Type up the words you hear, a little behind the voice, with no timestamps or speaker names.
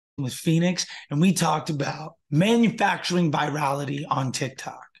with Phoenix, and we talked about manufacturing virality on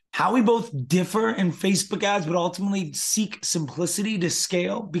TikTok. How we both differ in Facebook ads, but ultimately seek simplicity to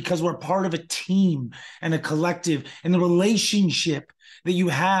scale because we're part of a team and a collective, and the relationship that you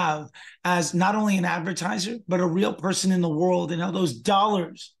have as not only an advertiser, but a real person in the world, and how those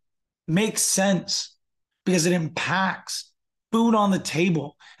dollars make sense because it impacts food on the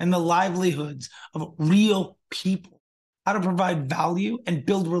table and the livelihoods of real people. How to provide value and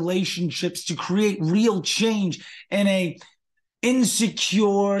build relationships to create real change in a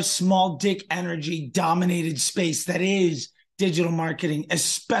insecure, small dick energy dominated space that is digital marketing,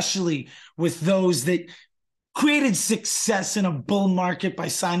 especially with those that created success in a bull market by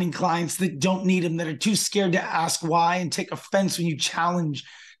signing clients that don't need them, that are too scared to ask why and take offense when you challenge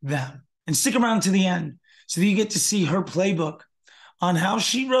them. And stick around to the end so that you get to see her playbook on how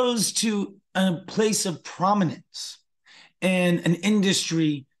she rose to a place of prominence in an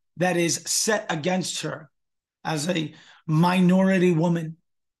industry that is set against her as a minority woman,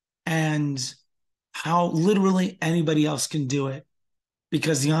 and how literally anybody else can do it,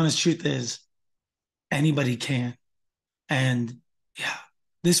 because the honest truth is anybody can. And yeah,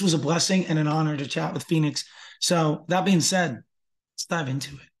 this was a blessing and an honor to chat with Phoenix. So that being said, let's dive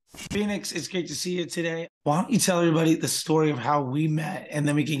into it. Phoenix, it's great to see you today. Why don't you tell everybody the story of how we met, and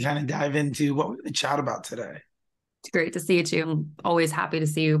then we can kind of dive into what we're going to chat about today. It's great to see you too. I'm always happy to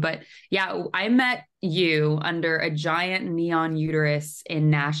see you. But yeah, I met you under a giant neon uterus in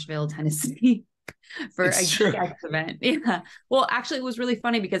Nashville, Tennessee for a guest event. Yeah. Well, actually, it was really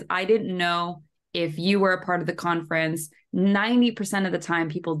funny because I didn't know if you were a part of the conference. 90% of the time,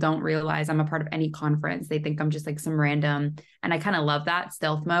 people don't realize I'm a part of any conference. They think I'm just like some random. And I kind of love that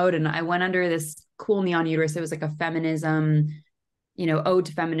stealth mode. And I went under this cool neon uterus. It was like a feminism, ode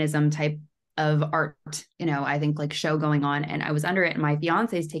to feminism type of art, I think like show going on. And I was under it, and my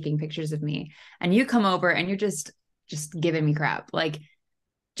fiance is taking pictures of me, and you come over and you're just giving me crap, like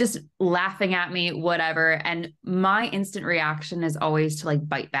just laughing at me, whatever. And my instant reaction is always to like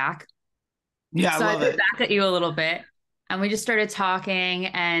bite back. Yeah. So I bit back at you a little bit, and we just started talking.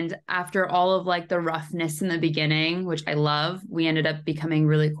 And after all of like the roughness in the beginning, which I love, we ended up becoming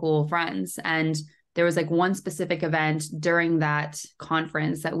really cool friends. And there was like one specific event during that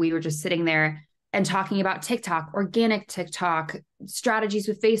conference that we were just sitting there and talking about TikTok, organic TikTok, strategies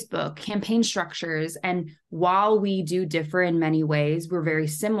with Facebook, campaign structures. And while we do differ in many ways, we're very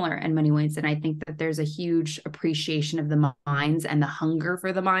similar in many ways. And I think that there's a huge appreciation of the minds and the hunger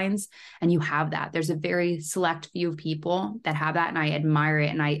for the minds. And you have that. There's a very select few of people that have that, and I admire it.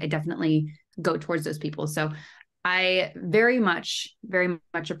 And I definitely go towards those people. So I very much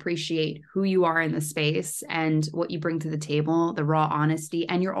appreciate who you are in the space and what you bring to the table, the raw honesty.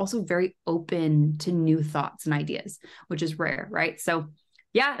 And you're also very open to new thoughts and ideas, which is rare, right? So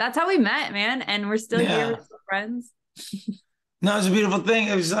yeah, that's how we met, man. And we're still here, we're still friends. No, it's a beautiful thing.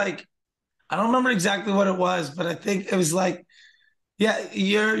 It was like, I don't remember exactly what it was, but I think it was like, yeah,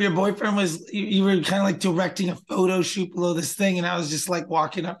 your boyfriend was, you were kind of like directing a photo shoot below this thing, and I was just like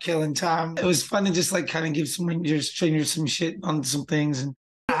walking up, killing time. It was fun to just like kind of give some strangers some shit on some things. And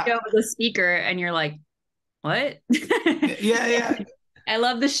you go with the speaker and you're like, what? Yeah. I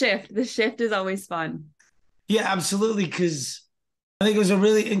love the shift. The shift is always fun. Yeah, absolutely. Because I think it was a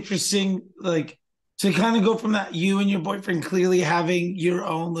really interesting, like, to kind of go from that, you and your boyfriend clearly having your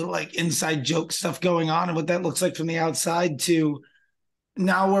own little like inside joke stuff going on and what that looks like from the outside, to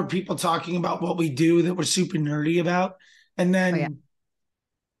now we're people talking about what we do that we're super nerdy about. And then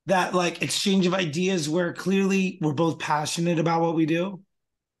that like exchange of ideas where clearly we're both passionate about what we do,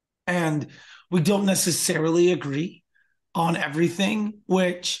 and we don't necessarily agree on everything,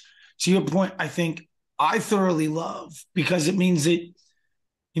 which, to your point, I think I thoroughly love, because it means that,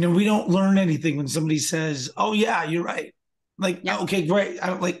 we don't learn anything when somebody says, oh yeah, you're right. Like, okay, great. I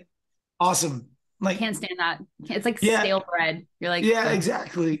don't like, awesome. Like, can't stand that. It's like stale bread. You're like, yeah,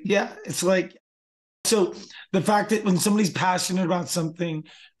 exactly. Yeah. It's like, so the fact that when somebody's passionate about something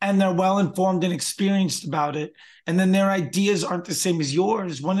and they're well-informed and experienced about it, and then their ideas aren't the same as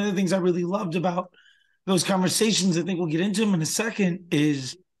yours. One of the things I really loved about those conversations, I think we'll get into them in a second,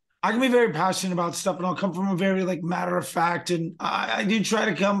 is I can be very passionate about stuff, and I'll come from a very like matter of fact. And I do try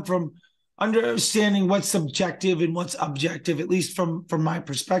to come from understanding what's subjective and what's objective, at least from my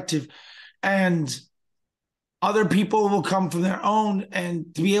perspective. And other people will come from their own,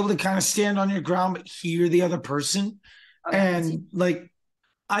 and to be able to kind of stand on your ground, but hear the other person. Okay. And like,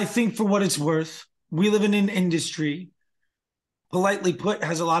 I think for what it's worth, we live in an industry, politely put,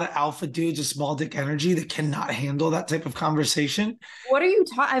 has a lot of alpha dudes with small dick energy that cannot handle that type of conversation. What are you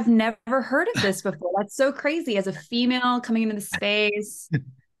talking? I've never heard of this before. That's so crazy. As a female coming into the space.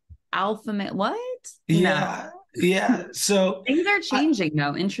 alpha male. What? No. Yeah. Yeah. So Things are I, changing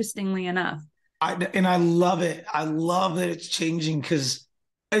though, interestingly enough. I love it. I love that it's changing because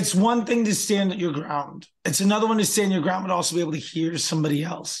it's one thing to stand at your ground. It's another one to stand your ground, but also be able to hear somebody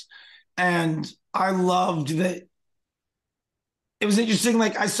else. And I loved that. It was interesting.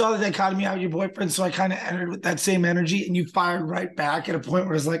 Like I saw the dichotomy out of your boyfriend, so I kind of entered with that same energy, and you fired right back at a point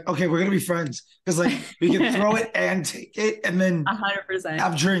where it's like, okay, we're gonna be friends because like we can throw it and take it, and then 100%.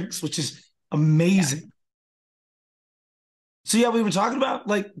 have drinks, which is Yeah. amazing. So yeah, we were talking about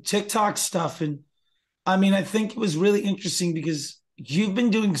like TikTok stuff, and I mean, I think it was really interesting because you've been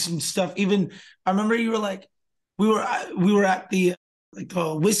doing some stuff. Even I remember you were like, we were at the like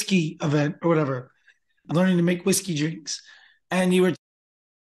the whiskey event or whatever, learning to make whiskey drinks, and you were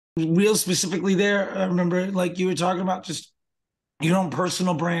real specifically there. I remember like you were talking about just your own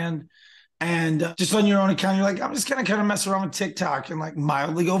personal brand and just on your own account. You're like, I'm just gonna kind of mess around with TikTok and like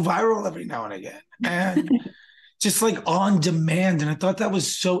mildly go viral every now and again, and just like on demand. And I thought that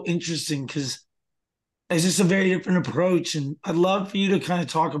was so interesting because it's just a very different approach. And I'd love for you to kind of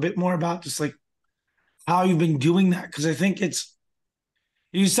talk a bit more about just like how you've been doing that. Cause I think you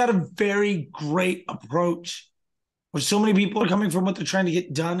just had a very great approach where so many people are coming from what they're trying to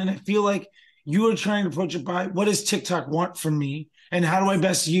get done. And I feel like you are trying to approach it by what does TikTok want from me? And how do I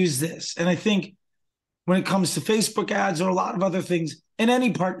best use this? And I think when it comes to Facebook ads or a lot of other things in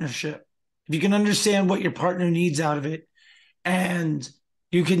any partnership, if you can understand what your partner needs out of it and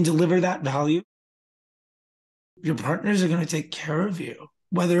you can deliver that value, your partners are going to take care of you,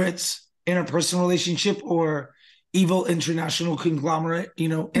 whether it's in a personal relationship or evil international conglomerate,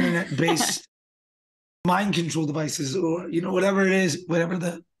 internet based mind control devices or, whatever it is, whatever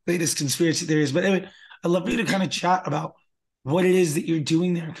the latest conspiracy theory is. But anyway, I'd love for you to kind of chat about what it is that you're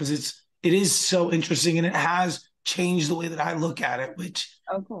doing there because it is so interesting and it has changed the way that I look at it, which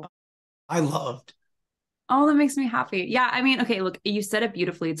Cool. I loved. Oh, that makes me happy. Yeah. I mean, okay, look, you said it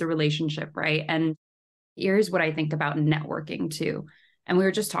beautifully. It's a relationship, right? And here's what I think about networking too. And we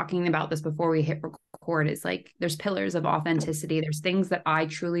were just talking about this before we hit record is like, there's pillars of authenticity. There's things that I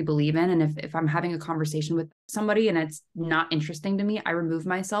truly believe in. And if I'm having a conversation with somebody and it's not interesting to me, I remove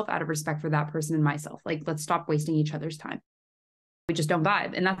myself out of respect for that person and myself. Like, let's stop wasting each other's time. We just don't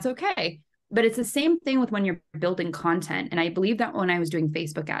vibe and that's okay. But it's the same thing with when you're building content. And I believe that when I was doing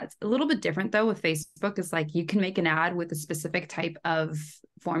Facebook ads, a little bit different though with Facebook is like you can make an ad with a specific type of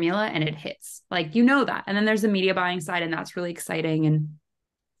formula and it hits. Like, that. And then there's the media buying side and that's really exciting. And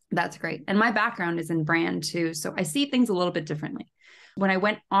that's great. And my background is in brand too. So I see things a little bit differently. When I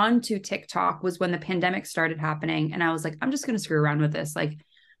went on to TikTok was when the pandemic started happening. And I was like, I'm just going to screw around with this. Like,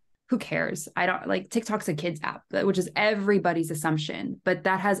 who cares? I don't like TikTok's a kids app, which is everybody's assumption, but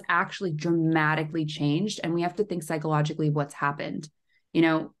that has actually dramatically changed. And we have to think psychologically what's happened.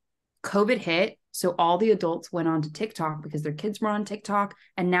 COVID hit. So all the adults went on to TikTok because their kids were on TikTok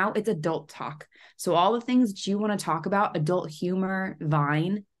and now it's adult talk. So all the things that you want to talk about, adult humor,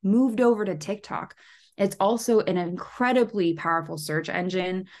 Vine, moved over to TikTok. It's also an incredibly powerful search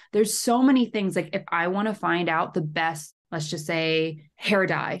engine. There's so many things. Like if I want to find out the best, let's just say hair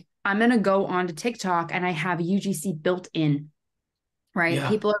dye, I'm going to go on to TikTok and I have UGC built in, right? Yeah.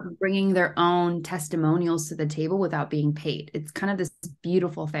 People are bringing their own testimonials to the table without being paid. It's kind of this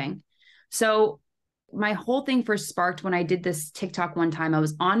beautiful thing. So my whole thing first sparked when I did this TikTok one time. I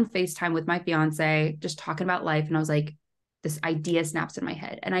was on FaceTime with my fiance, just talking about life. And I was like, this idea snaps in my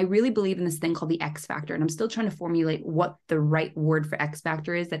head. And I really believe in this thing called the X factor. And I'm still trying to formulate what the right word for X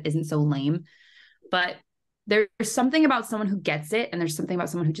factor is that isn't so lame. But there's something about someone who gets it and there's something about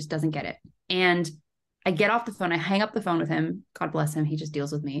someone who just doesn't get it. And I get off the phone, I hang up the phone with him. God bless him. He just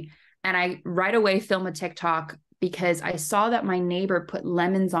deals with me. And I right away film a TikTok because I saw that my neighbor put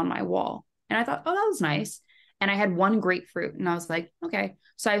lemons on my wall. And I thought, oh, that was nice. And I had one grapefruit and I was like, okay.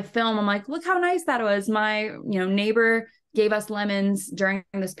 So I film, I'm like, look how nice that was. My, neighbor gave us lemons during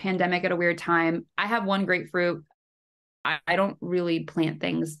this pandemic at a weird time. I have one grapefruit. I don't really plant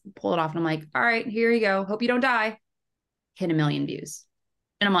things, pull it off. And I'm like, all right, here you go. Hope you don't die. Hit 1 million views.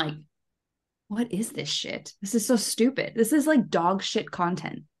 And I'm like, what is this shit? This is so stupid. This is like dog shit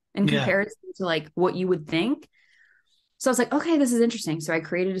content in comparison to like what you would think. So I was like, okay, this is interesting. So I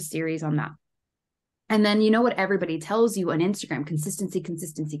created a series on that. And then what everybody tells you on Instagram, consistency,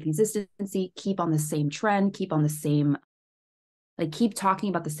 consistency, consistency, keep on the same trend, keep on the same, like keep talking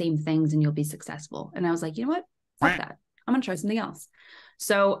about the same things and you'll be successful. And I was like, you know what? Fuck that. I'm going to try something else.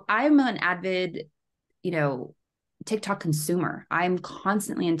 So I'm an avid, TikTok consumer. I'm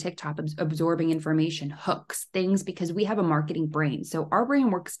constantly in TikTok absorbing information, hooks, things, because we have a marketing brain. So our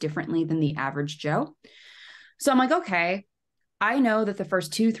brain works differently than the average Joe. So I'm like, okay, I know that the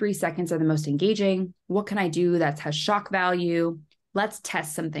first 2-3 seconds are the most engaging. What can I do that has shock value? Let's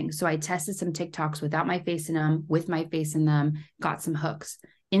test some things. So I tested some TikToks without my face in them, with my face in them, got some hooks.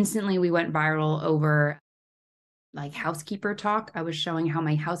 Instantly, we went viral over like housekeeper talk. I was showing how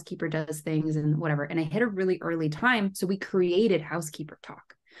my housekeeper does things and whatever. And I hit a really early time. So we created housekeeper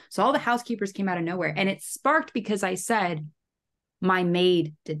talk. So all the housekeepers came out of nowhere. And it sparked because I said, my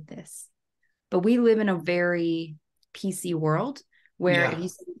maid did this. But we live in a very PC world where if you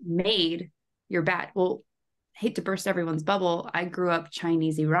say maid, you're bad. Well, hate to burst everyone's bubble. I grew up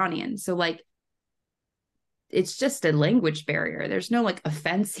Chinese Iranian. So like, it's just a language barrier. There's no like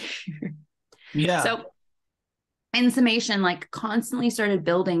offense here. Yeah. So in summation, like constantly started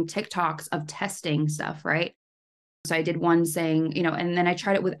building TikToks of testing stuff, right? So I did one saying, you know, and then I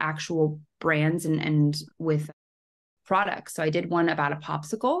tried it with actual brands and with products. So I did one about a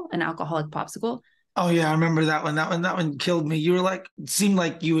popsicle, an alcoholic popsicle. Oh yeah, I remember that one. That one killed me. You were like, it seemed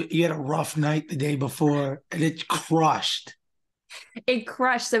like you had a rough night the day before, and it crushed. It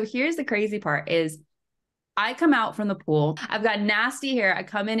crushed. So here's the crazy part is I come out from the pool. I've got nasty hair. I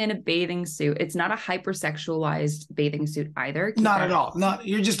come in a bathing suit. It's not a hypersexualized bathing suit either. Not at all. Not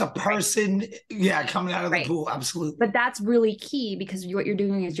you're just a person. Yeah, coming out of the pool. Absolutely. But that's really key because what you're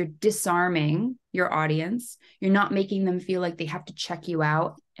doing is you're disarming your audience. You're not making them feel like they have to check you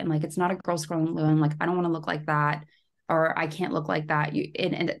out. And like, it's not a girl scrolling low and like, I don't want to look like that. Or I can't look like that.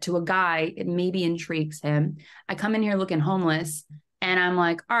 And to a guy, it maybe intrigues him. I come in here looking homeless and I'm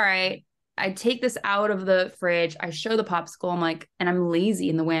like, all right, I take this out of the fridge. I show the popsicle. I'm like, and I'm lazy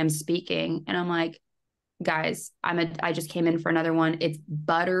in the way I'm speaking. And I'm like, guys, I just came in for another one. It's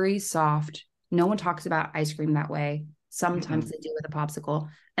buttery soft. No one talks about ice cream that way. Sometimes they do with a popsicle.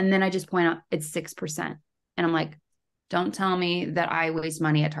 And then I just point out it's 6%. And I'm like, don't tell me that I waste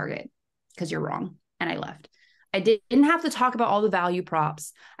money at Target because you're wrong. And I left. I didn't have to talk about all the value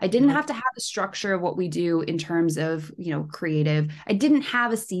props. I didn't have to have the structure of what we do in terms of, you know, creative. I didn't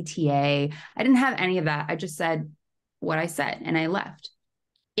have a CTA. I didn't have any of that. I just said what I said and I left.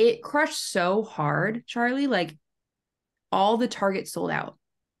 It crushed so hard, Charlie, like all the Targets sold out.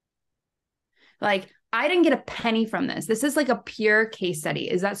 Like I didn't get a penny from this. This is like a pure case study.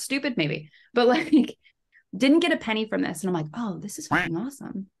 Is that stupid? Maybe, but like didn't get a penny from this. And I'm like, oh, this is fucking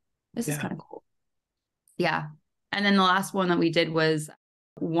awesome. This is kind of cool. Yeah. And then the last one that we did was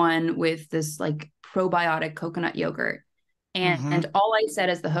one with this like probiotic coconut yogurt. And all I said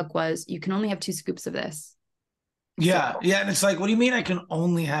as the hook was, you can only have 2 scoops of this. Yeah. So, yeah. And it's like, what do you mean I can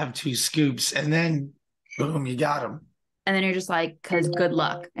only have 2 scoops? And then boom, you got them. And then you're just like, cause good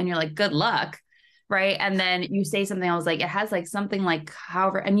luck. And you're like, good luck. Right. And then you say something, I was like, it has like something like,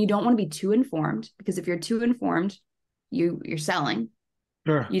 however, and you don't want to be too informed because if you're too informed, you're selling.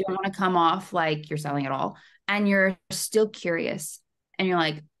 Sure. You don't want to come off like you're selling at all. And you're still curious. And you're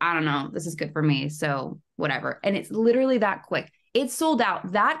like, I don't know, this is good for me. So whatever. And it's literally that quick. It sold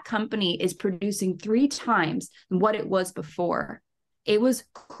out. That company is producing 3 times what it was before. It was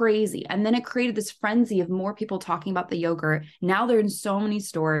crazy. And then it created this frenzy of more people talking about the yogurt. Now they're in so many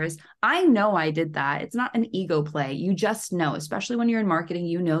stores. I know I did that. It's not an ego play. You just know, especially when you're in marketing,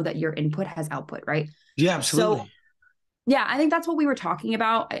 you know that your input has output, right? Yeah, absolutely. So, yeah, I think that's what we were talking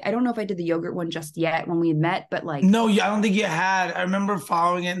about. I don't know if I did the yogurt one just yet when we had met, but like. No, I don't think you had. I remember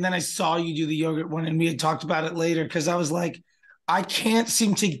following it and then I saw you do the yogurt one and we had talked about it later because I was like, I can't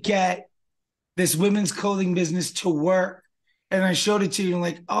seem to get this women's clothing business to work. And I showed it to you and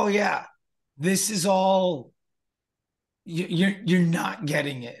like, oh yeah, this is all, you're not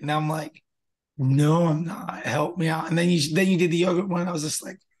getting it. And I'm like, no, I'm not. Help me out. And then you did the yogurt one. And I was just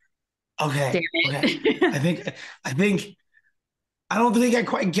like, okay. I don't think I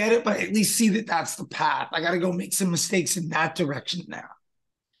quite get it, but I at least see that that's the path. I got to go make some mistakes in that direction now.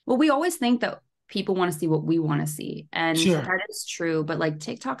 Well, we always think that people want to see what we want to see. And that is true. But like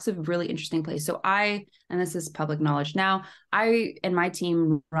TikTok's a really interesting place. So and this is public knowledge now, I and my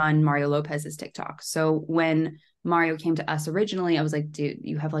team run Mario Lopez's TikTok. So when Mario came to us originally, I was like, dude,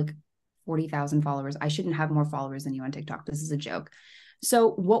 you have like 40,000 followers. I shouldn't have more followers than you on TikTok. This is a joke.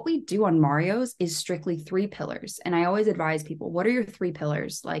 So what we do on Mario's is strictly 3 pillars. And I always advise people, what are your 3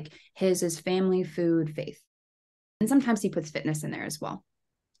 pillars? Like his is family, food, faith. And sometimes he puts fitness in there as well.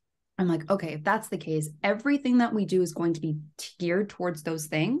 I'm like, okay, if that's the case, everything that we do is going to be geared towards those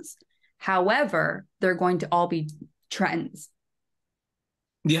things. However, they're going to all be trends.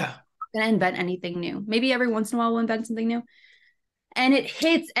 Yeah. Going to invent anything new. Maybe every once in a while we'll invent something new. And it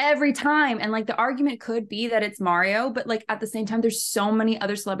hits every time. And like the argument could be that it's Mario, but like at the same time, there's so many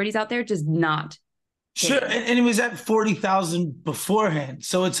other celebrities out there just not. Sure. And it was at 40,000 beforehand.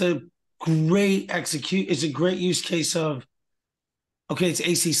 So it's a great it's a great use case of okay, it's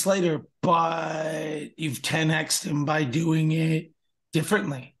AC Slater, but you've 10x'd him by doing it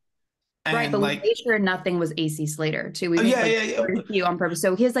differently. Right, And but we like, made sure nothing was AC Slater too. We oh, make yeah, like yeah, yeah. very few on purpose.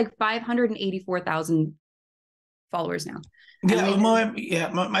 So he has like 584,000 followers now. And Yeah, we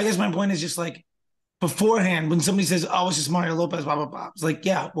I guess my point is just like beforehand, when somebody says, oh, it's just Mario Lopez, blah, blah, blah. It's like,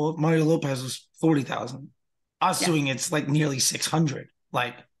 yeah, well, Mario Lopez was 40,000. Us yeah, doing it's like nearly 600.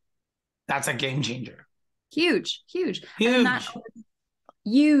 Like, that's a game changer. huge, huge. And then that Huge.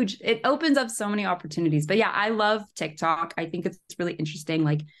 huge, it opens up so many opportunities. But yeah, I love TikTok. I think it's really interesting.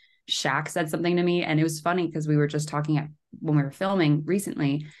 Like Shaq said something to me, and it was funny because we were just talking when we were filming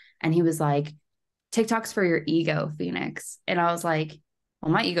recently, and he was like, TikTok's for your ego, Phoenix. And I was like,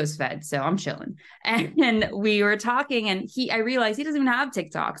 well, my ego's fed, so I'm chilling. And we were talking, and I realized he doesn't even have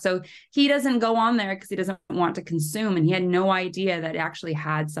TikTok. So he doesn't go on there because he doesn't want to consume. And he had no idea that it actually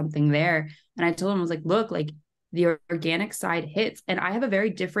had something there. And I told him, I was like, look, like the organic side hits. And I have a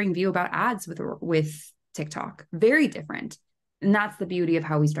very differing view about ads with TikTok, very different. And that's the beauty of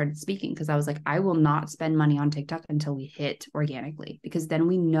how we started speaking, because I was like, I will not spend money on TikTok until we hit organically, because then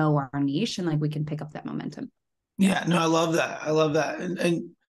we know our niche and like we can pick up that momentum. Yeah, no, I love that. I love that. And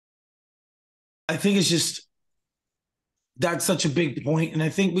I think it's just, that's such a big point. And I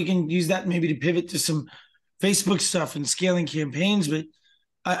think we can use that maybe to pivot to some Facebook stuff and scaling campaigns. But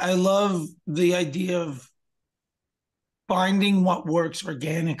I love the idea of finding what works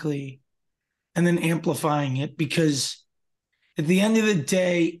organically and then amplifying it, because at the end of the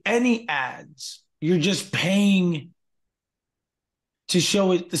day, any ads, you're just paying to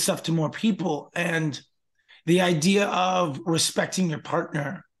show it the stuff to more people. And the idea of respecting your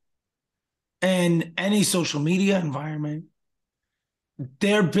partner in any social media environment,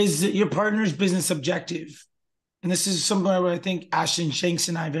 their business, your partner's business objective. And this is somewhere where I think Ashton Shanks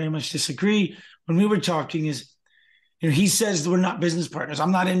and I very much disagree. When we were talking, is, he says we're not business partners.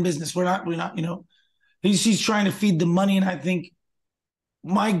 I'm not in business. We're not, he's trying to feed the money. And I think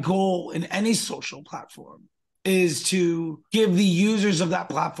my goal in any social platform is to give the users of that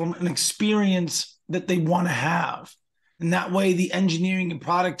platform an experience that they want to have. And that way, the engineering and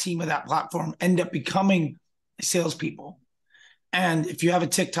product team of that platform end up becoming salespeople. And if you have a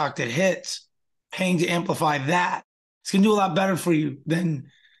TikTok that hits, paying to amplify that, it's going to do a lot better for you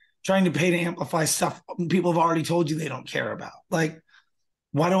than trying to pay to amplify stuff people have already told you they don't care about. Like,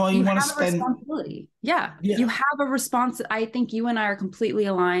 why do you want to have a spend? responsibility. Yeah. Yeah. You have a response. I think you and I are completely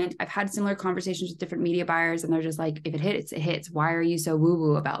aligned. I've had similar conversations with different media buyers, and they're just like, if it hits, it hits. Why are you so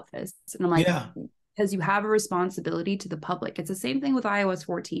woo-woo about this? And I'm like, Yeah. because you have a responsibility to the public. It's the same thing with iOS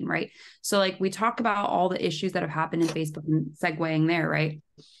 14, right? So like we talk about all the issues that have happened in Facebook and segueing there, right?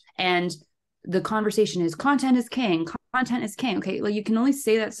 And the conversation is content is king, content is king. Okay, like you can only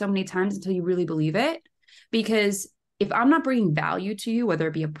say that so many times until you really believe it. Because if I'm not bringing value to you, whether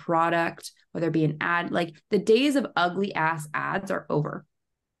it be a product, whether it be an ad, like the days of ugly ass ads are over,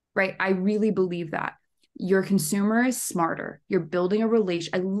 right? I really believe that. Your consumer is smarter. You're building a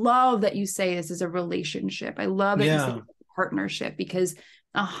relation. I love that you say this is a relationship. I love that you say it's a partnership, because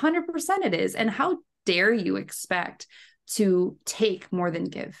 100% it is. And how dare you expect to take more than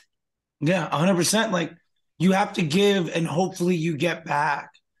give? Yeah, 100%. Like, you have to give and hopefully you get back.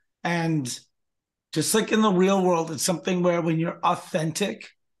 And just like in the real world, it's something where when you're authentic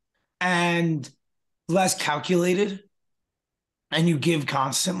and less calculated and you give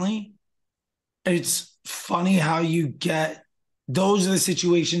constantly, it's funny how you get, those are the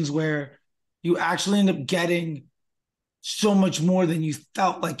situations where you actually end up getting so much more than you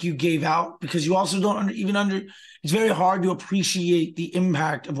felt like you gave out, because you also don't it's very hard to appreciate the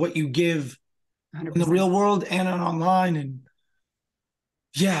impact of what you give 100%. in the real world and on online. And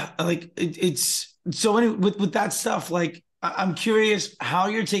yeah, like it's so anyway, with that stuff, like I'm curious how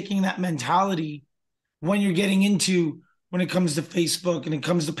you're taking that mentality when you're getting into, when it comes to Facebook and it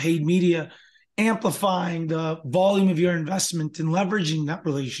comes to paid media, amplifying the volume of your investment and leveraging that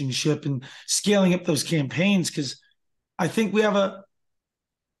relationship and scaling up those campaigns. Because I think we have a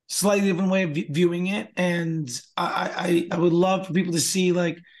slightly different way of viewing it. And I would love for people to see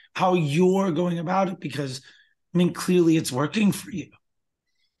like how you're going about it, because I mean, clearly it's working for you.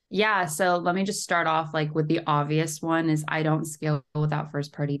 Yeah. So let me just start off like with the obvious one is I don't scale without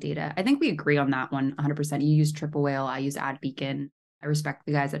first party data. I think we agree on that one 100%. You use Triple Whale. I use Ad Beacon. I respect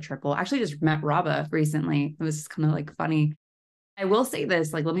the guys at Triple. I actually just met Raba recently. It was kind of like funny. I will say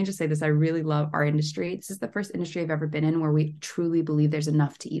this, like, let me just say this. I really love our industry. This is the first industry I've ever been in where we truly believe there's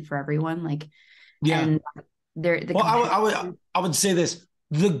enough to eat for everyone. Like, Yeah. and well, I would say this.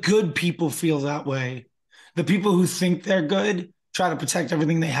 The good people feel that way. The people who think they're good try to protect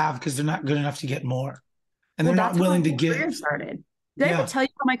everything they have because they're not good enough to get more. And they're not willing to give. Started. Did I ever Yeah. tell you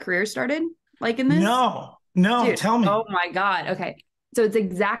how my career started? Like in this? No, Dude, tell oh me. my God. Okay. So it's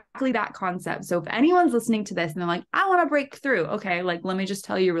exactly that concept. So if anyone's listening to this and they're like, I want to break through, okay, like let me just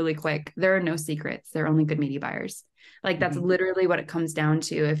tell you really quick. There are no secrets. There are only good media buyers. Like that's Mhm. literally what it comes down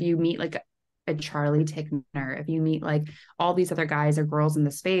to. If you meet like a Charlie Tickner, if you meet like all these other guys or girls in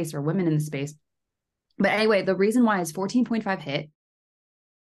the space or women in the space. But anyway, the reason why is 14.5 hit,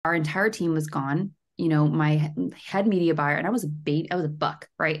 our entire team was gone. You know, my head media buyer, and I was a buck,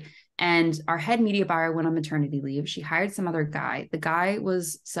 right? And our head media buyer went on maternity leave. She hired some other guy. The guy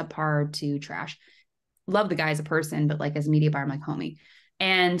was subpar to trash. Love the guy as a person, but like as a media buyer, I'm like, homie.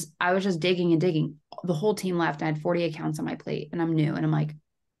 And I was just digging and digging. The whole team left. I had 40 accounts on my plate and I'm new. And I'm like,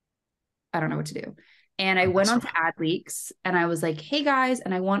 I don't know what to do. And I went on Awesome. to Ad Leaks and I was like, hey guys,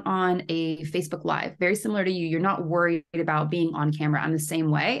 and I went on a Facebook Live, very similar to you. You're not worried about being on camera. I'm the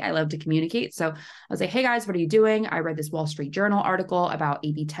same way. I love to communicate. So I was like, hey guys, what are you doing? I read this Wall Street Journal article about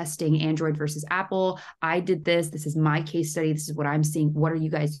A/B testing Android versus Apple. I did this. This is my case study. This is what I'm seeing. What are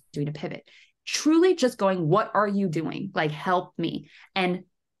you guys doing to pivot? Truly just going, what are you doing? Like, help me. And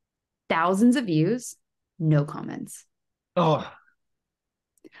thousands of views, no comments. Oh,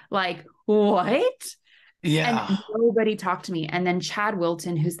 Like, what? And yeah. nobody talked to me. And then Chad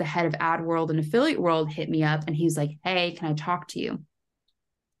Wilton, who's the head of Ad World and Affiliate World, hit me up and he's like, hey, can I talk to you?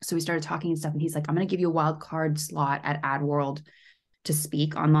 So we started talking and stuff. And he's like, I'm going to give you a wild card slot at Ad World to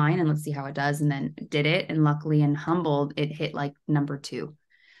speak online and let's see how it does. And then did it. And luckily and humbled, it hit like number 2.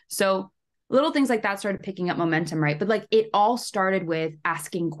 So little things like that started picking up momentum, right? But like it all started with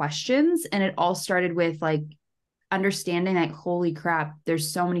asking questions and it all started with like understanding that holy crap,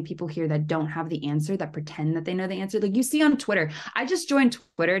 there's so many people here that don't have the answer, that pretend that they know the answer. Like you see on Twitter, I just joined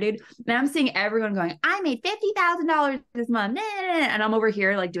Twitter, dude, and I'm seeing everyone going, I made $50,000 this month, and I'm over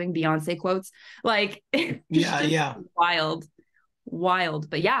here like doing Beyonce quotes. Like it's Yeah, just yeah. wild.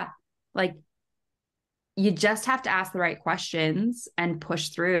 But yeah, like you just have to ask the right questions and push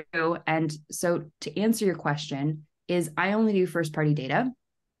through. And so to answer your question is I only do first party data.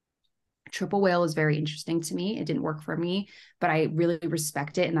 Triple whale is very interesting to me. It didn't work for me, but I really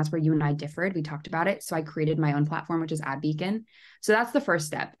respect it. And that's where you and I differed. We talked about it. So I created my own platform, which is Ad Beacon. So that's the first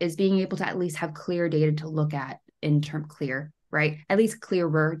step, is being able to at least have clear data to look at in term clear, right? At least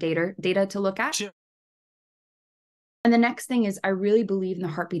clearer data to look at. Sure. And the next thing is I really believe in the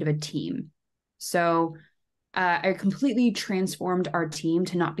heartbeat of a team. So I completely transformed our team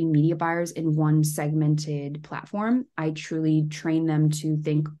to not be media buyers in one segmented platform. I truly train them to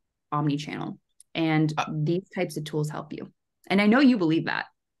think omni-channel, and Uh, these types of tools help you. And I know you believe that.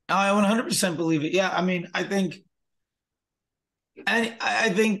 I 100% believe it. Yeah, I mean, I think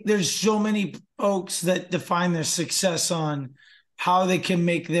there's so many folks that define their success on how they can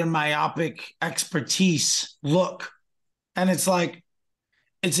make their myopic expertise look. And it's like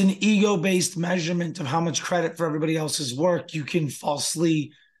it's an ego-based measurement of how much credit for everybody else's work you can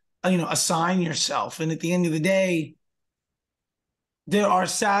falsely, assign yourself. And at the end of the day, there are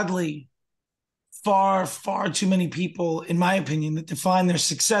sadly far, far too many people, in my opinion, that define their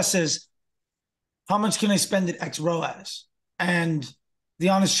success as how much can I spend at X ROAS? And the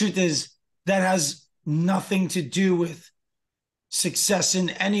honest truth is that has nothing to do with success in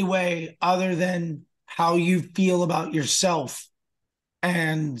any way other than how you feel about yourself.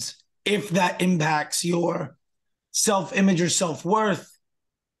 And if that impacts your self-image or self-worth,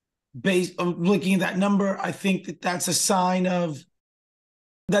 based on looking at that number, I think that that's a sign that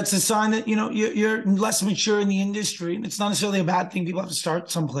you're less mature in the industry, and it's not necessarily a bad thing. People have to start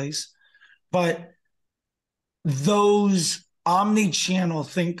someplace, but those omni-channel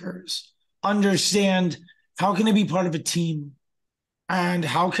thinkers understand, how can I be part of a team, and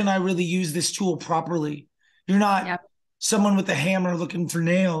how can I really use this tool properly? You're not Yep, someone with a hammer looking for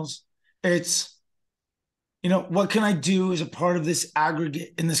nails. It's, what can I do as a part of this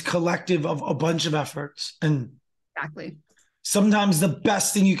aggregate in this collective of a bunch of efforts? And exactly. sometimes the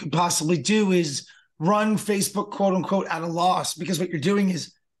best thing you could possibly do is run Facebook, quote unquote, at a loss, because what you're doing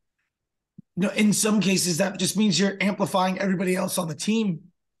is, in some cases, that just means you're amplifying everybody else on the team.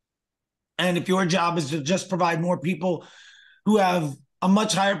 And if your job is to just provide more people who have a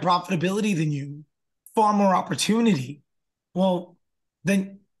much higher profitability than you, far more opportunity, well,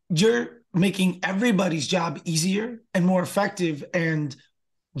 then you're making everybody's job easier and more effective. And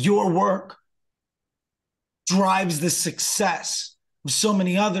your work drives the success of so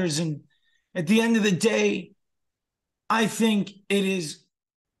many others. And at the end of the day, I think it is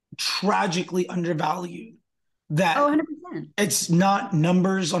tragically undervalued Oh, that 100%. it's not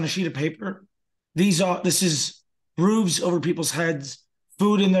numbers on a sheet of paper. This is roofs over people's heads,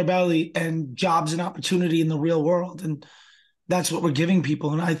 food in their belly, and jobs and opportunity in the real world. And that's what we're giving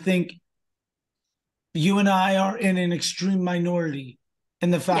people. And I think you and I are in an extreme minority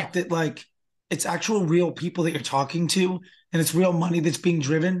in the Yeah. fact that like it's actual real people that you're talking to and it's real money that's being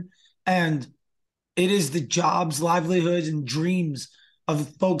driven. And it is the jobs, livelihoods, and dreams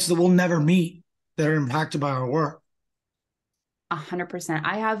of folks that we'll never meet that are impacted by our work. 100%.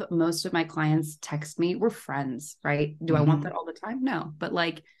 I have most of my clients text me. We're friends, right? Do I want that all the time? No, but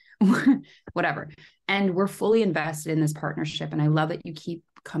like, whatever. And we're fully invested in this partnership. And I love that you keep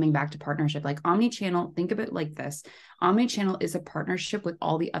coming back to partnership. Like omni-channel, think of it like this. Omni-channel is a partnership with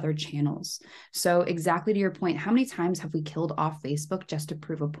all the other channels. So exactly to your point, how many times have we killed off Facebook just to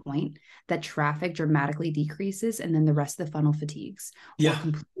prove a point that traffic dramatically decreases and then the rest of the funnel fatigues or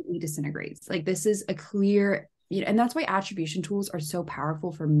completely disintegrates? Like this is a clear, and that's why attribution tools are so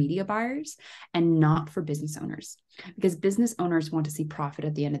powerful for media buyers and not for business owners, because business owners want to see profit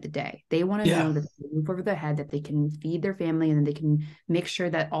at the end of the day. They want to know that they move over their head, that they can feed their family, and then they can make sure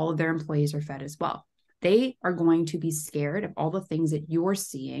that all of their employees are fed as well. They are going to be scared of all the things that you're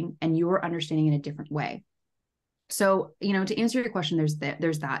seeing and you're understanding in a different way. So, to answer your question, there's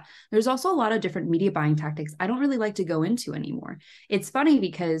that. There's also a lot of different media buying tactics I don't really like to go into anymore. It's funny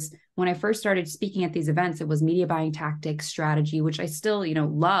because when I first started speaking at these events, it was media buying tactics, strategy, which I still,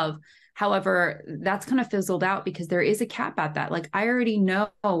 love. However, that's kind of fizzled out because there is a cap at that. Like I already know,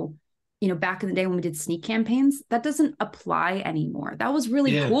 back in the day when we did sneak campaigns, that doesn't apply anymore. That was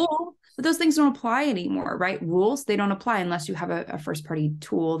really cool. But those things don't apply anymore, right? Rules, they don't apply unless you have a first party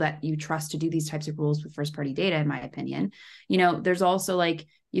tool that you trust to do these types of rules with first party data, in my opinion. There's also like,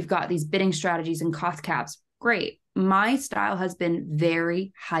 you've got these bidding strategies and cost caps. Great. My style has been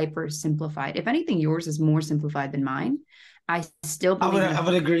very hyper simplified. If anything, yours is more simplified than mine. I still believe I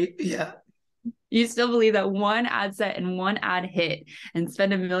would agree. Yeah. You still believe that one ad set and one ad hit and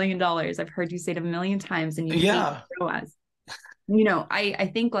spend $1 million. I've heard you say it a million times and you hate ROAS.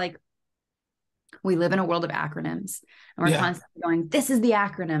 I think like, we live in a world of acronyms and we're constantly going, this is the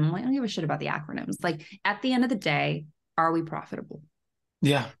acronym. I'm like, I don't give a shit about the acronyms. Like at the end of the day, are we profitable?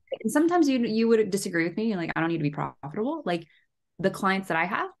 Yeah. And sometimes you would disagree with me. You're like, I don't need to be profitable. Like the clients that I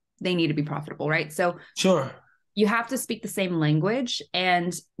have, they need to be profitable, right? So sure, you have to speak the same language.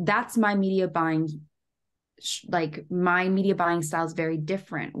 And that's my media buying. Like my media buying style is very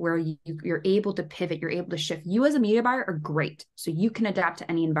different where you're able to pivot, you're able to shift. You as a media buyer are great. So you can adapt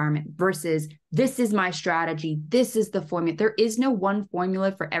to any environment versus this is my strategy. This is the formula. There is no one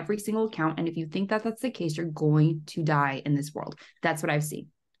formula for every single account. And if you think that that's the case, you're going to die in this world. That's what I've seen.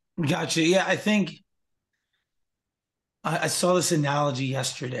 Gotcha. Yeah. I think I saw this analogy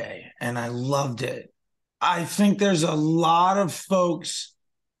yesterday and I loved it. I think there's a lot of folks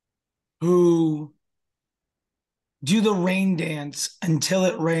who do the rain dance until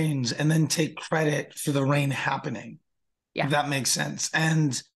it rains and then take credit for the rain happening. Yeah. If that makes sense.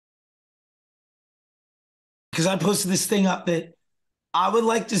 And because I posted this thing up that I would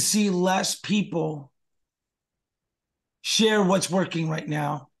like to see less people share what's working right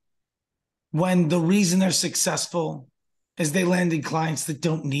now when the reason they're successful is they landed clients that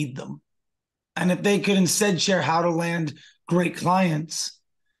don't need them. And if they could instead share how to land great clients,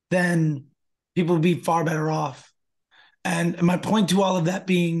 then people would be far better off. And my point to all of that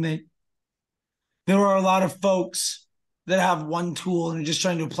being that there are a lot of folks that have one tool and are just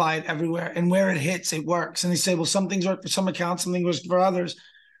trying to apply it everywhere. And where it hits, it works. And they say, well, some things work for some accounts, something works for others.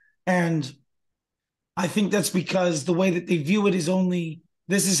 And I think that's because the way that they view it is only,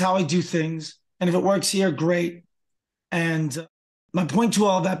 this is how I do things. And if it works here, great. And my point to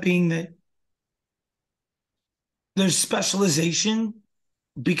all of that being that there's specialization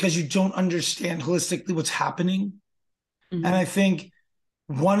because you don't understand holistically what's happening. Mm-hmm. And I think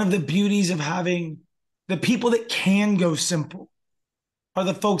one of the beauties of having the people that can go simple are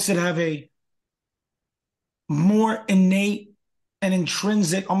the folks that have a more innate and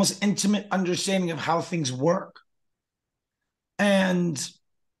intrinsic, almost intimate understanding of how things work. And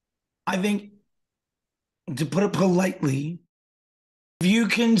I think, to put it politely, if you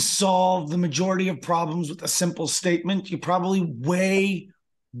can solve the majority of problems with a simple statement, you're probably way,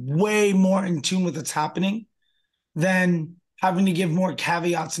 way more in tune with what's happening than having to give more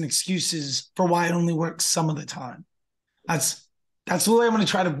caveats and excuses for why it only works some of the time. That's the way I'm going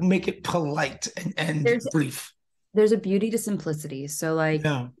to try to make it polite and brief. There's a beauty to simplicity. So like,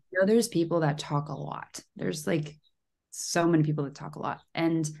 there's people that talk a lot. There's like so many people that talk a lot.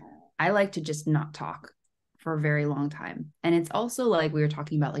 And I like to just not talk for a very long time. And it's also like we were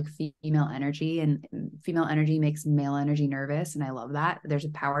talking about like female energy, and female energy makes male energy nervous. And I love that. There's a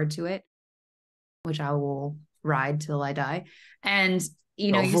power to it, which I will ride till I die. And,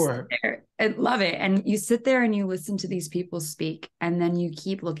 you know, Go you for sit it. there and love it. And you sit there and you listen to these people speak, and then you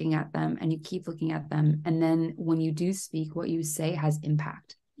keep looking at them and you keep looking at them. And then when you do speak, what you say has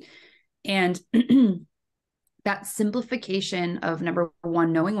impact. And that simplification of, number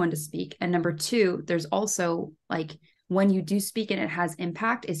one, knowing when to speak. And number two, there's also like, when you do speak and it has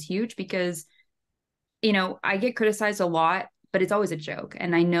impact is huge, because, you know, I get criticized a lot, but it's always a joke.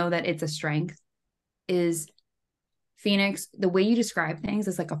 And I know that it's a strength. Is Phoenix, the way you describe things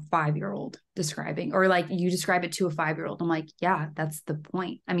is like a 5-year-old describing, or like you describe it to a 5-year-old. I'm like, yeah, that's the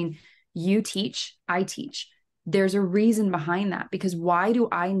point. I mean, you teach, I teach. There's a reason behind that, because why do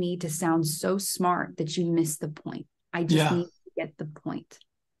I need to sound so smart that you miss the point? I just Yeah. need to get the point.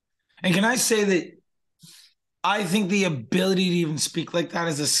 And can I say that I think the ability to even speak like that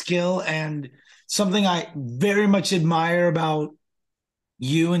is a skill, and something I very much admire about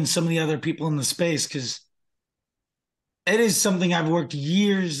you and some of the other people in the space, because it is something I've worked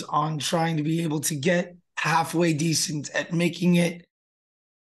years on trying to be able to get halfway decent at making it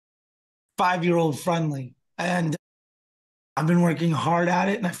 5-year-old friendly. And I've been working hard at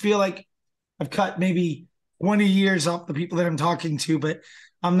it. And I feel like I've cut maybe 20 years off the people that I'm talking to, but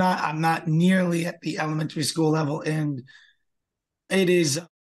I'm not nearly at the elementary school level. And it is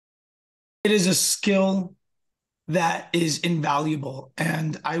a skill that is invaluable.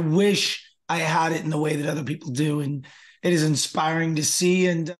 And I wish I had it in the way that other people do. And it is inspiring to see,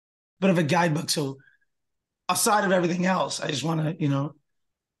 and a bit of a guidebook. So aside of everything else, I just want to,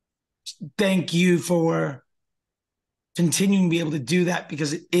 thank you for continuing to be able to do that,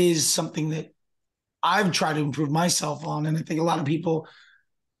 because it is something that I've tried to improve myself on. And I think a lot of people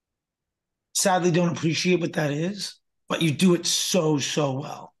sadly don't appreciate what that is, but you do it so, so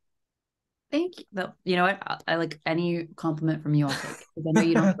well. Thank you. Though, you know what? I like any compliment from you, I'll take, because I know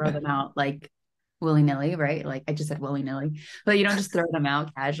you don't throw them out like willy-nilly, right? Like I just said willy-nilly, but you don't just throw them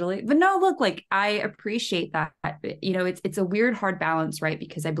out casually. But no, look, like I appreciate that. You know, it's a weird, hard balance, right?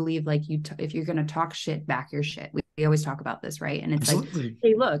 Because I believe like if you're going to talk shit, back your shit. We always talk about this, right? And it's Absolutely. like,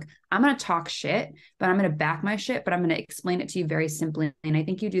 hey, look, I'm going to talk shit, but I'm going to back my shit, but I'm going to explain it to you very simply. And I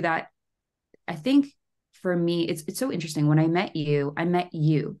think you do that. I think for me, it's so interesting. When I met you.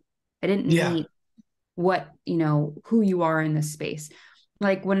 I didn't Yeah. meet who you are in this space.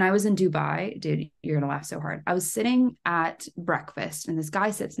 Like when I was in Dubai, dude, you're going to laugh so hard. I was sitting at breakfast and this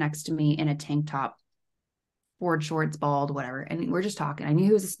guy sits next to me in a tank top, board shorts, bald, whatever. And we're just talking. I knew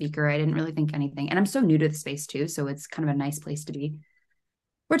he was a speaker. I didn't really think anything. And I'm so new to the space too. So it's kind of a nice place to be.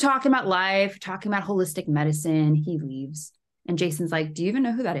 We're talking about life, talking about holistic medicine. He leaves. And Jason's like, do you even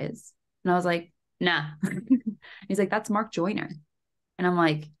know who that is? And I was like, nah. He's like, that's Mark Joyner. And I'm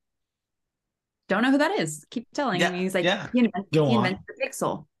like, don't know who that is. Keep telling him. Yeah. He's like, Yeah. he Go on. invented the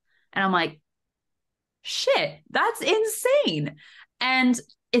pixel. And I'm like, shit, that's insane. And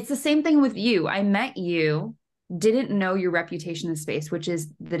it's the same thing with you. I met you, didn't know your reputation in the space, which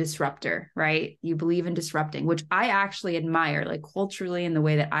is the disruptor, right? You believe in disrupting, which I actually admire, like culturally in the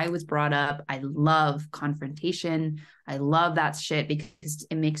way that I was brought up. I love confrontation. I love that shit because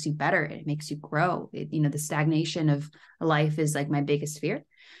it makes you better. It makes you grow. The stagnation of life is like my biggest fear.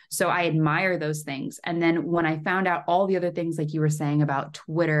 So I admire those things. And then when I found out all the other things, like you were saying about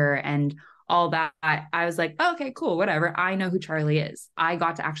Twitter and all that, I was like, oh, okay, cool, whatever. I know who Charlie is. I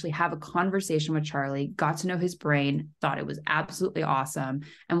got to actually have a conversation with Charlie, got to know his brain, thought it was absolutely awesome,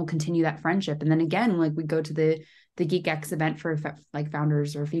 and we'll continue that friendship. And then again, like we go to the Geek X event for like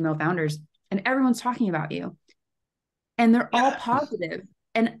founders or female founders, and everyone's talking about you. And they're all positive.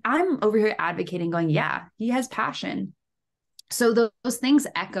 And I'm over here advocating, going, yeah, he has passion. So those things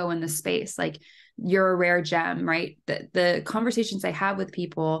echo in the space. Like you're a rare gem, right? The conversations I have with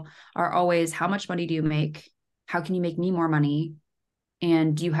people are always, how much money do you make? How can you make me more money?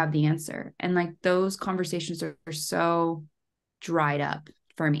 And do you have the answer? And like those conversations are so dried up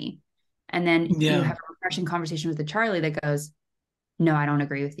for me. And then you have a refreshing conversation with the Charlie that goes, no, I don't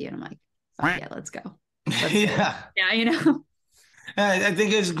agree with you. And I'm like, fuck yeah, let's go. Yeah. Yeah, I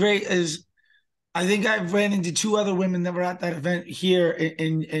think it's great as I think I've ran into 2 other women that were at that event here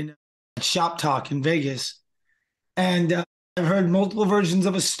in Shop Talk in Vegas. And I've heard multiple versions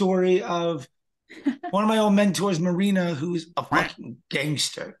of a story of one of my old mentors, Marina, who's a fucking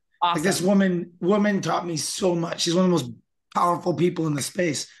gangster. Awesome. Like this woman taught me so much. She's one of the most powerful people in the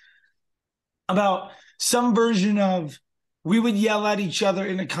space. About some version of, we would yell at each other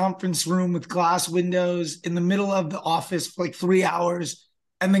in a conference room with glass windows in the middle of the office for like 3 hours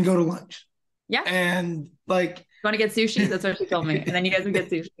and then go to lunch. Yeah. And like, you want to get sushi? That's what she told me. And then you guys would get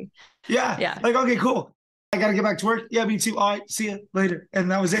sushi. Yeah. Yeah. Like, okay, cool. I got to get back to work. Yeah, me too. All right. See you later.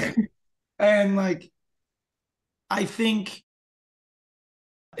 And that was it. And like, I think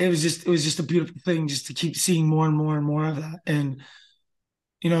it was just a beautiful thing just to keep seeing more and more and more of that. And,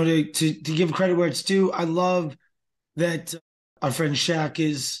 to give credit where it's due, I love that our friend Shaq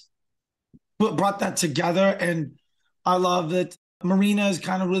is brought that together. And I love that Marina is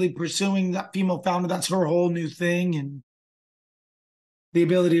kind of really pursuing that female founder. That's her whole new thing. And the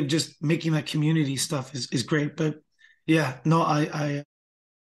ability of just making that community stuff is great. But yeah, no,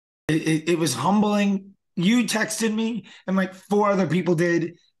 it was humbling. You texted me and like four other people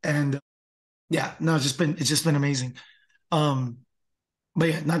did. And yeah, no, it's just been amazing. But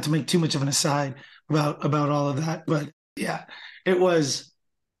yeah, not to make too much of an aside about all of that. But yeah, it was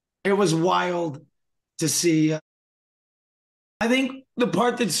wild to see. I think the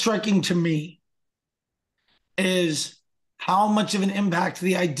part that's striking to me is how much of an impact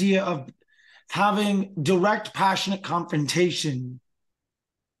the idea of having direct, passionate confrontation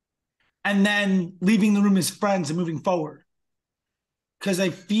and then leaving the room as friends and moving forward. Because I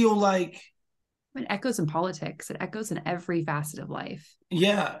feel like It echoes in politics. It echoes in every facet of life.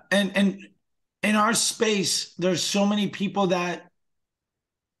 yeah, and in our space, there's so many people that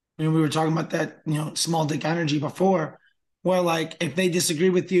we were talking about that, small dick energy before, where like if they disagree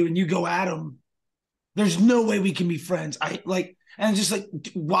with you and you go at them, there's no way we can be friends. And it's just like,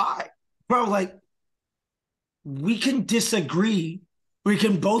 why, bro? Like, we can disagree. We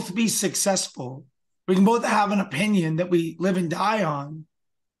can both be successful. We can both have an opinion that we live and die on,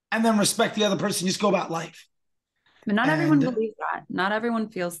 and then respect the other person. Just go about life. But not everyone believes that. Not everyone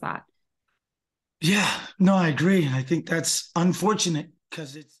feels that. Yeah, no, I agree. I think that's unfortunate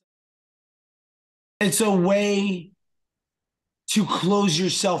because it's a way to close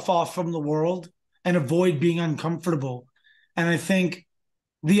yourself off from the world and avoid being uncomfortable. And I think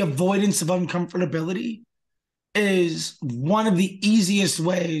the avoidance of uncomfortability is one of the easiest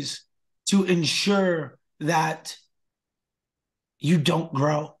ways to ensure that you don't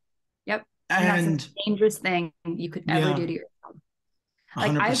grow. Yep. And that's the dangerous thing you could ever do to yourself.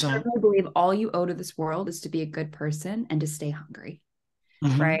 Like 100%. I certainly believe all you owe to this world is to be a good person and to stay hungry.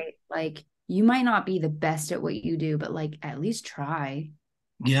 Mm-hmm. Right? Like, you might not be the best at what you do, but like at least try.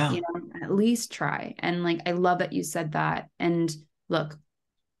 Yeah. At least try. And like, I love that you said that. And look,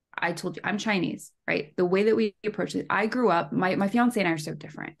 I told you I'm Chinese, right? The way that we approach it, I grew up, my fiance and I are so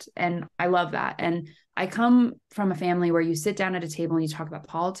different. And I love that. And I come from a family where you sit down at a table and you talk about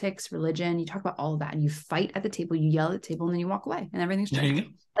politics, religion, you talk about all of that, and you fight at the table, you yell at the table, and then you walk away and everything's chill.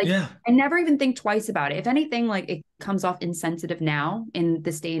 Like, yeah. I never even think twice about it. If anything, like, it comes off insensitive now in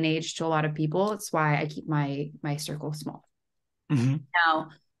this day and age to a lot of people. It's why I keep my circle small. Mm-hmm. Now,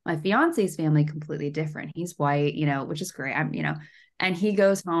 my fiance's family, completely different. He's white, which is great. And he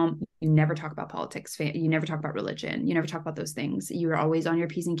goes home. You never talk about politics. You never talk about religion. You never talk about those things. You're always on your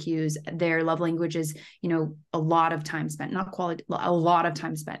P's and Q's. Their love language is, a lot of time spent, not quality, a lot of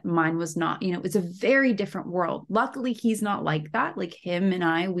time spent. Mine was not, it's a very different world. Luckily, he's not like that. Like him and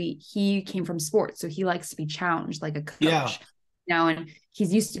I, he came from sports. So he likes to be challenged like a coach. Yeah. And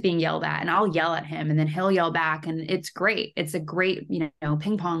he's used to being yelled at, and I'll yell at him and then he'll yell back. And it's great. It's a great,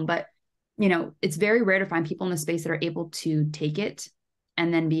 ping pong, but it's very rare to find people in the space that are able to take it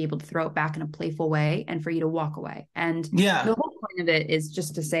and then be able to throw it back in a playful way and for you to walk away. And the whole point of it is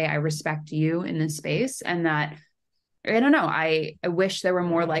just to say, I respect you in this space, and that, I don't know, I wish there were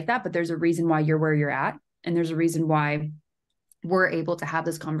more like that, but there's a reason why you're where you're at. And there's a reason why we're able to have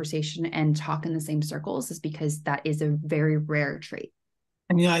this conversation and talk in the same circles, is because that is a very rare trait.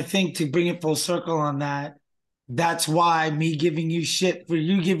 And I think to bring it full circle on that, that's why me giving you shit for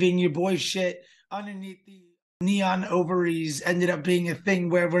you giving your boy shit underneath the neon ovaries ended up being a thing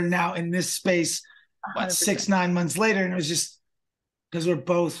where we're now in this space, 6-9 months later. And it was just because we're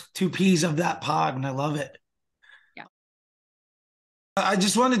both two peas of that pod, and I love it. Yeah. I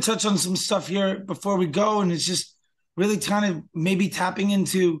just want to touch on some stuff here before we go. And it's just really kind of maybe tapping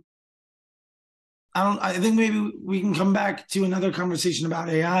into, I think maybe we can come back to another conversation about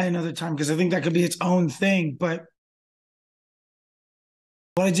AI another time, because I think that could be its own thing. But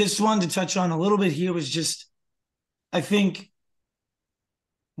what I just wanted to touch on a little bit here was just, I think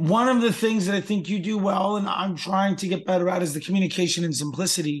one of the things that I think you do well, and I'm trying to get better at, is the communication and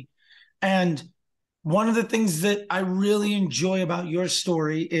simplicity. And one of the things that I really enjoy about your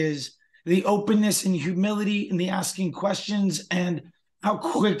story is the openness and humility and the asking questions, and how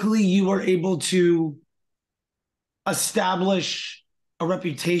quickly you were able to establish a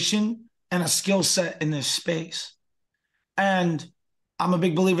reputation and a skill set in this space. And I'm a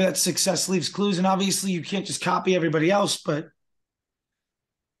big believer that success leaves clues, and obviously you can't just copy everybody else, but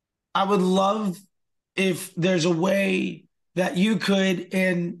I would love if there's a way that you could,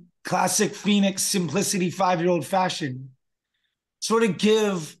 in classic Phoenix simplicity 5-year-old fashion, sort of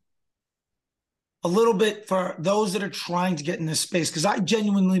give a little bit for those that are trying to get in this space, because I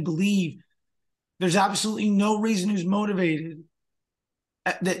genuinely believe there's absolutely no reason who's motivated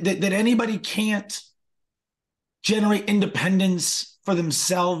that anybody can't generate independence for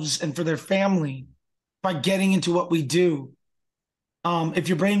themselves and for their family by getting into what we do. If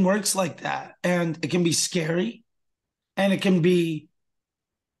your brain works like that, and it can be scary and it can be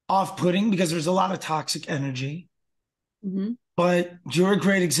off-putting because there's a lot of toxic energy. Mm-hmm. But you're a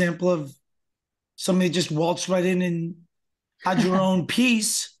great example of somebody that just waltzed right in and had your own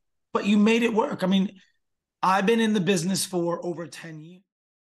piece, but you made it work. I mean, I've been in the business for over 10 years.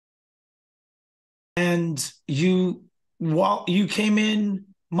 And you came in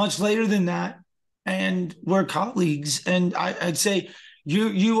much later than that, and we're colleagues. And I'd say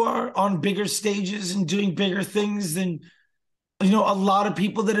you are on bigger stages and doing bigger things than, a lot of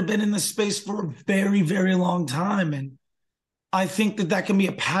people that have been in the space for a very, very long time. And I think that can be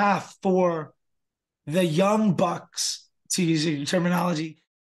a path for the young bucks, to use your terminology,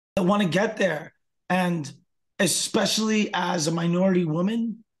 that want to get there. And especially as a minority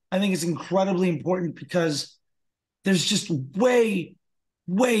woman, I think it's incredibly important, because there's just way,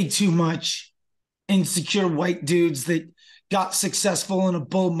 way too much insecure white dudes that got successful in a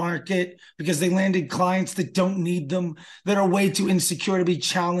bull market because they landed clients that don't need them, that are way too insecure to be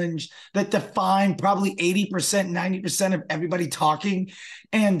challenged, that define probably 80%, 90% of everybody talking.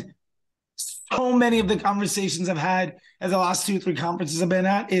 And so many of the conversations I've had at the last 2 or 3 conferences I've been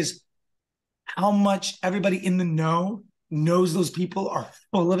at is how much everybody in the know knows those people are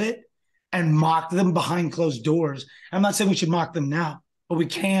full of it and mock them behind closed doors. I'm not saying we should mock them now, but we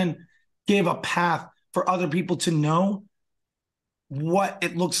can give a path for other people to know what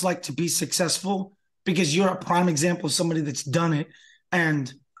it looks like to be successful, because you're a prime example of somebody that's done it.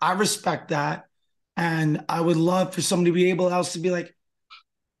 And I respect that. And I would love for somebody to be able else to be like,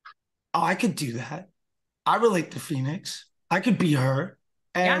 oh, I could do that. I relate to Phoenix. I could be her.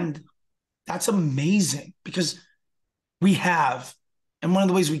 And that's amazing, because we have, and one of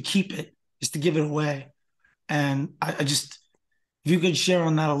the ways we keep it is to give it away. And I just, if you could share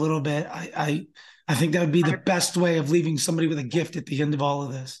on that a little bit, I think that would be the best way of leaving somebody with a gift at the end of all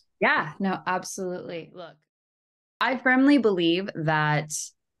of this. Yeah, no, absolutely. Look, I firmly believe that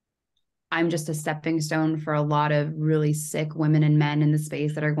I'm just a stepping stone for a lot of really sick women and men in the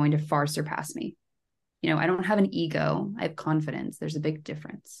space that are going to far surpass me. I don't have an ego. I have confidence. There's a big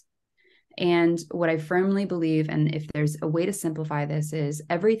difference. And what I firmly believe, and if there's a way to simplify this, is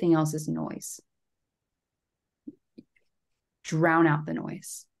everything else is noise. Drown out the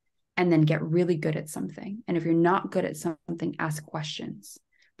noise and then get really good at something. And if you're not good at something, ask questions,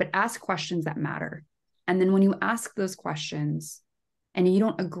 but ask questions that matter. And then when you ask those questions and you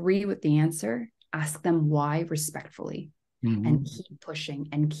don't agree with the answer, ask them why respectfully. Mm-hmm. And keep pushing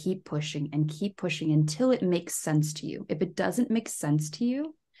and keep pushing and keep pushing until it makes sense to you. If it doesn't make sense to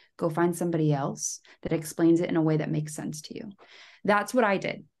you, go find somebody else that explains it in a way that makes sense to you. That's what I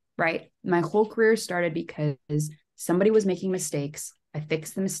did, right? My whole career started because somebody was making mistakes. I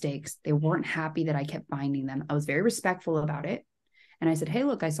fixed the mistakes. They weren't happy that I kept finding them. I was very respectful about it. And I said, hey,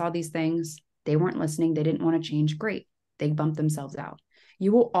 look, I saw these things. They weren't listening. They didn't want to change. Great. They bumped themselves out.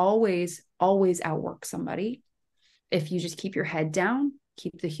 You will always, always outwork somebody if you just keep your head down,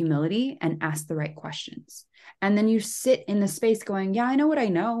 keep the humility, and ask the right questions. And then you sit in the space going, yeah, I know what I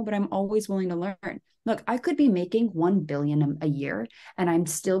know, but I'm always willing to learn. Look, I could be making 1 billion a year, and I'm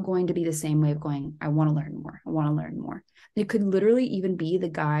still going to be the same way of going, I want to learn more. I want to learn more. It could literally even be the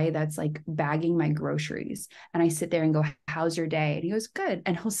guy that's like bagging my groceries. And I sit there and go, how's your day? And he goes, good.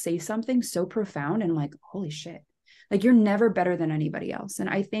 And he'll say something so profound. And I'm like, holy shit, like you're never better than anybody else. And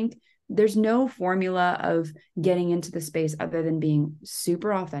I think there's no formula of getting into the space other than being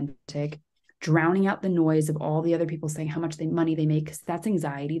super authentic, drowning out the noise of all the other people saying how much money they make, because that's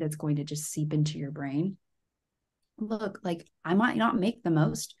anxiety that's going to just seep into your brain. Look, like I might not make the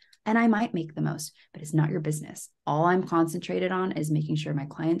most and I might make the most, but it's not your business. All I'm concentrated on is making sure my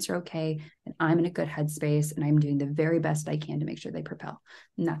clients are okay and I'm in a good headspace and I'm doing the very best I can to make sure they propel.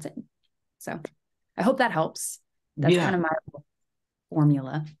 And that's it. So I hope that helps. That's kind of my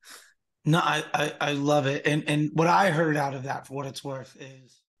formula. No, I love it. And what I heard out of that, for what it's worth,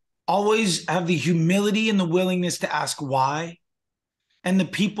 is always have the humility and the willingness to ask why. And the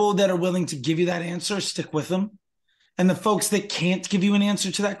people that are willing to give you that answer, stick with them. And the folks that can't give you an answer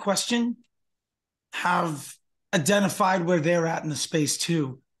to that question have identified where they're at in the space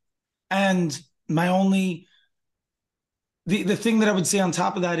too. And the thing that I would say on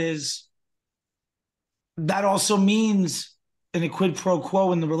top of that is that also means in a quid pro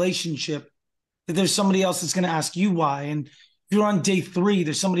quo in the relationship that there's somebody else that's going to ask you why. And if you're on day 3,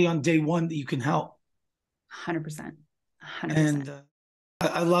 there's somebody on day 1 that you can help. 100%. 100%. And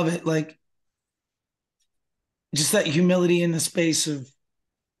I love it. Like, just that humility in the space of,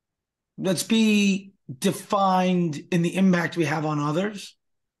 let's be defined in the impact we have on others,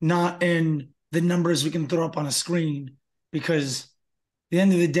 not in the numbers we can throw up on a screen. Because at the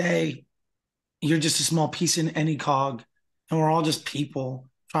end of the day, you're just a small piece in any cog, and we're all just people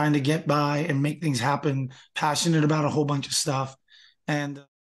trying to get by and make things happen, passionate about a whole bunch of stuff. And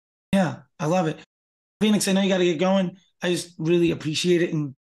yeah, I love it. Phoenix, I know you got to get going. I just really appreciate it.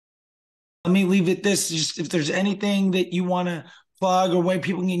 And let me leave it this, just if there's anything that you want to plug or way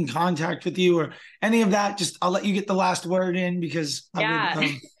people can get in contact with you or any of that, just I'll let you get the last word in, because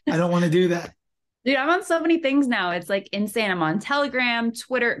I don't want to do that. Dude, I'm on so many things now. It's like insane. I'm on Telegram,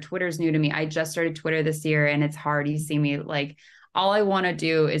 Twitter. Twitter's new to me. I just started Twitter this year and it's hard. You see me, like, all I want to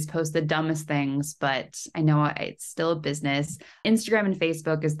do is post the dumbest things, but I know it's still a business. Instagram and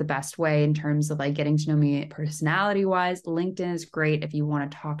Facebook is the best way in terms of like getting to know me personality wise. LinkedIn is great if you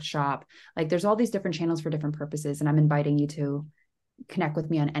want to talk shop. Like, there's all these different channels for different purposes. And I'm inviting you to connect with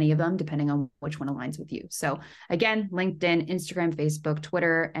me on any of them, depending on which one aligns with you. So again, LinkedIn, Instagram, Facebook,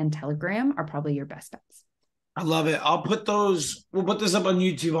 Twitter, and Telegram are probably your best bets. I love it. We'll put this up on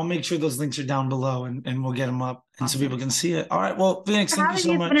YouTube. I'll make sure those links are down below and we'll get them up and so people can see it. All right. Well, Phoenix, thank you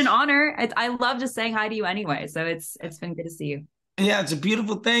so much. It's been an honor. I love just saying hi to you anyway. So it's been good to see you. Yeah, it's a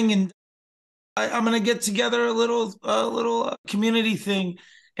beautiful thing. And I'm going to get together a little community thing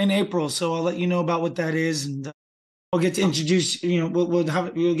in April. So I'll let you know about what that is. And we'll get to introduce, we'll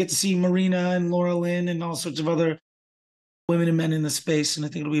get to see Marina and Laura Lynn and all sorts of other women and men in the space. And I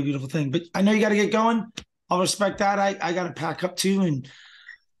think it'll be a beautiful thing. But I know you got to get going. I'll respect that. I got to pack up too and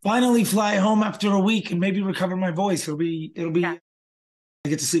finally fly home after a week and maybe recover my voice. It'll be. Yeah. I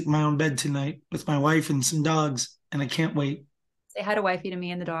get to sleep in my own bed tonight with my wife and some dogs, and I can't wait. Say hi to wifey to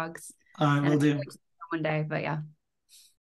me and the dogs. All right, we'll do. One day, but yeah.